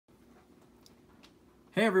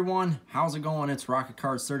Hey everyone, how's it going? It's Rocket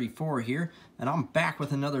Cards 34 here, and I'm back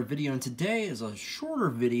with another video, and today is a shorter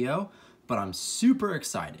video, but I'm super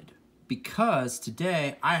excited because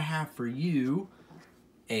today I have for you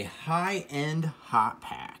a high-end hot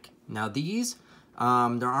pack. Now these, there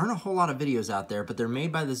aren't a whole lot of videos out there, but they're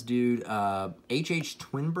made by this dude,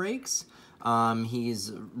 HHTwinBreaks. He's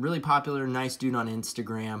a really popular, nice dude on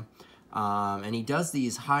Instagram. And he does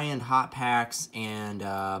these high-end hot packs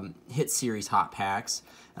and hit series hot packs,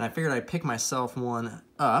 and I figured I'd pick myself one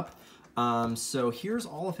up. So here's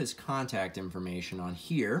all of his contact information on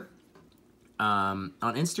here. On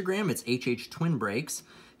Instagram, it's HHTwinBreaks.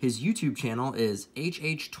 His YouTube channel is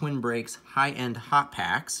HHTwinBreaks High-End Hot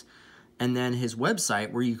Packs, and then his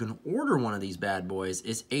website where you can order one of these bad boys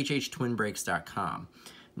is HHTwinBreaks.com.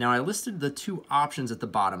 Now I listed the two options at the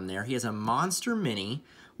bottom there. He has a Monster Mini,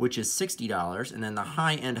 which is $60, and then the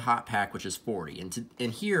high-end hot pack, which is $40.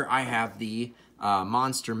 And here I have the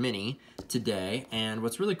Monster Mini today, and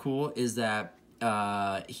what's really cool is that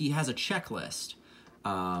he has a checklist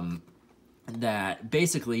that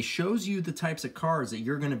basically shows you the types of cards that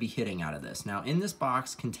you're going to be hitting out of this. Now, in this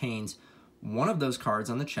box contains one of those cards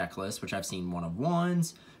on the checklist, which I've seen one of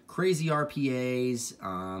ones, crazy RPAs,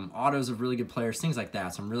 autos of really good players, things like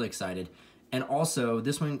that, so I'm really excited. And also,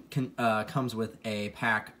 this one comes with a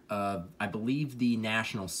pack of, I believe, the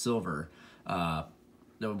National Silver, one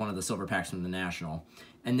of the silver packs from the National.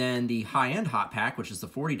 And then the high-end hot pack, which is the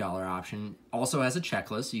 $40 option, also has a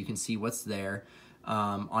checklist, so you can see what's there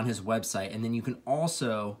on his website. And then you can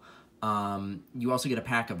also, get a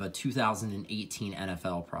pack of a 2018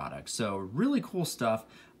 NFL product. So really cool stuff.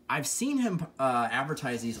 I've seen him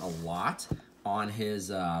advertise these a lot on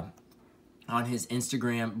his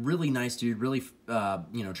Instagram. Really nice dude, really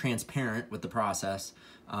transparent with the process.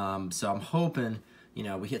 So I'm hoping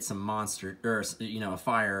we hit some monster or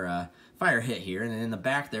a fire hit here. And then in the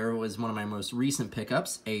back there was one of my most recent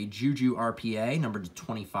pickups, a Juju RPA number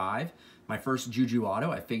 25. My first Juju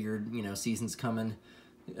auto. I figured season's coming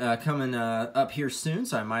up here soon,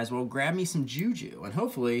 so I might as well grab me some Juju, and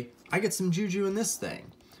hopefully I get some Juju in this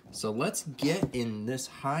thing. So let's get in this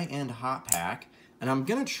high-end hot pack. And I'm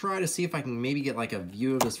going to try to see if I can maybe get like a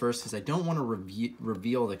view of this first, because I don't want to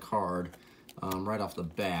reveal the card right off the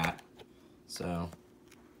bat. So,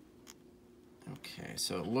 okay,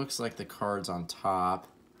 so it looks like the card's on top.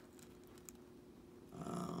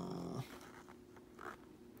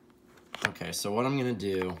 Okay, so what I'm going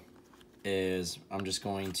to do is I'm just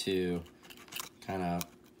going to kind of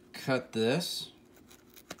cut this,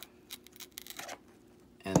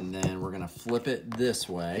 and then we're going to flip it this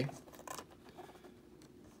way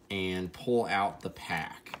and pull out the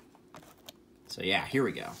pack. So yeah, here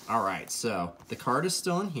we go. All right, so the card is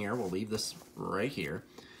still in here. We'll leave this right here.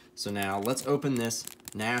 So now let's open this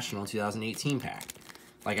National 2018 pack.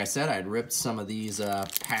 Like I said, I'd ripped some of these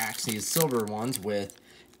packs, these silver ones, with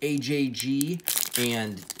AJG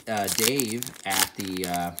and Dave at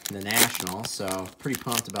the National, so pretty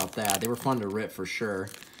pumped about that. They were fun to rip for sure.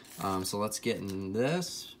 So let's get in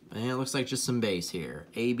this, and it looks like just some base here.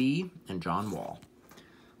 AB and John Wall.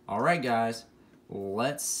 All right, guys,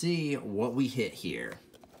 let's see what we hit here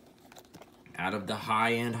out of the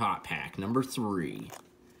high-end hot pack, number 3.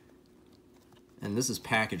 And this is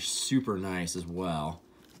packaged super nice as well.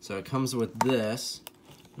 So it comes with this.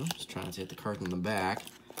 Oops, trying to hit the card in the back.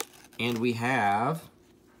 And we have,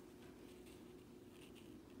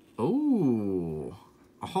 oh,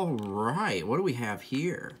 all right, what do we have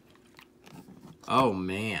here? Oh,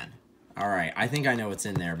 man. All right, I think I know what's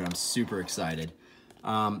in there, but I'm super excited.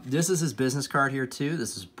 This is his business card here, too.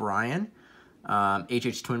 This is Brian,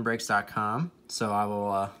 HHTwinBreaks.com. So I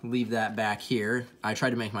will leave that back here. I tried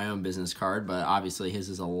to make my own business card, but obviously his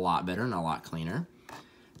is a lot better and a lot cleaner.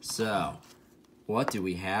 So, what do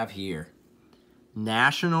we have here?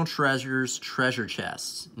 National Treasures Treasure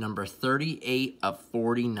Chests, number 38 of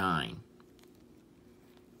 49.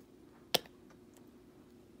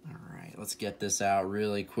 All right, let's get this out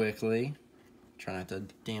really quickly. Try not to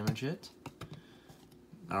damage it.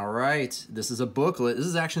 All right, this is a booklet. This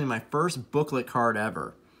is actually my first booklet card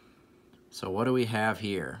ever. So what do we have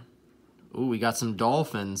here? Ooh, we got some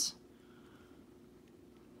Dolphins.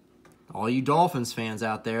 All you Dolphins fans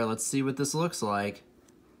out there, let's see what this looks like.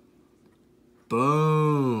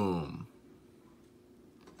 Boom.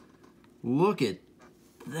 Look at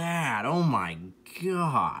that. Oh my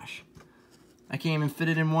gosh. I can't even fit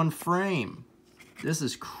it in one frame. This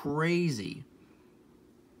is crazy.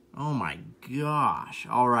 Oh my gosh.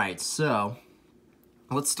 All right, so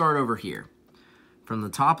let's start over here. From the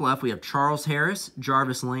top left, we have Charles Harris,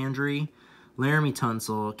 Jarvis Landry, Laramie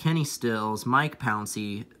Tunsil, Kenny Stills, Mike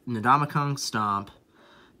Pouncey, Ndamukong Stomp,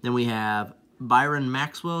 Then we have Byron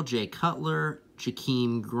Maxwell, Jay Cutler,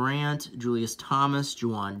 Jakeem Grant, Julius Thomas,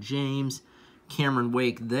 Juwan James, Cameron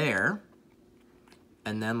Wake there.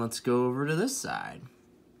 And then let's go over to this side.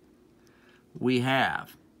 We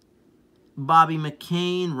have Bobby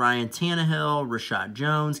McCain, Ryan Tannehill, Rashad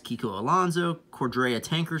Jones, Kiko Alonso, Cordrea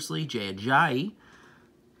Tankersley, Jay Ajayi,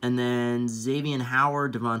 and then Xavier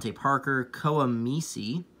Howard, Devontae Parker, Koa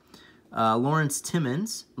Misi, Lawrence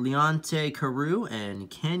Timmons, Leonte Carew, and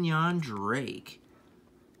Kenyon Drake.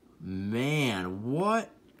 Man, what?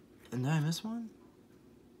 And did I miss one?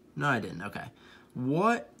 No, I didn't. Okay.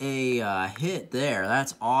 What a hit there.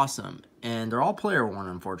 That's awesome. And they're all player worn,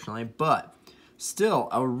 unfortunately, but still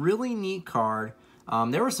a really neat card.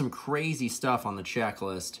 There was some crazy stuff on the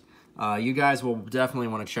checklist. You guys will definitely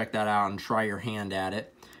want to check that out and try your hand at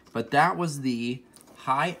it. But that was the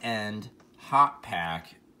high-end hot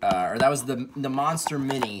pack, or that was the Monster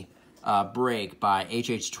Mini break by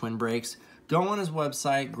HHTwinBreaks. Go on his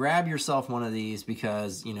website, grab yourself one of these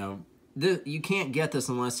because, you know, you can't get this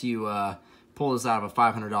unless you pull this out of a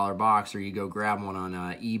 $500 box or you go grab one on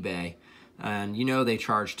eBay. And you know they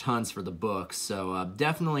charge tons for the books, so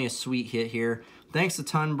definitely a sweet hit here. Thanks a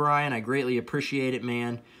ton, Brian. I greatly appreciate it,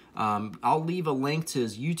 man. I'll leave a link to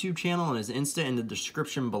his YouTube channel and his Insta in the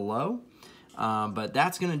description below. But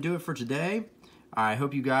that's going to do it for today. I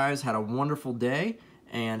hope you guys had a wonderful day.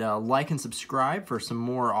 And like and subscribe for some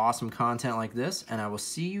more awesome content like this. And I will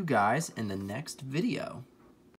see you guys in the next video.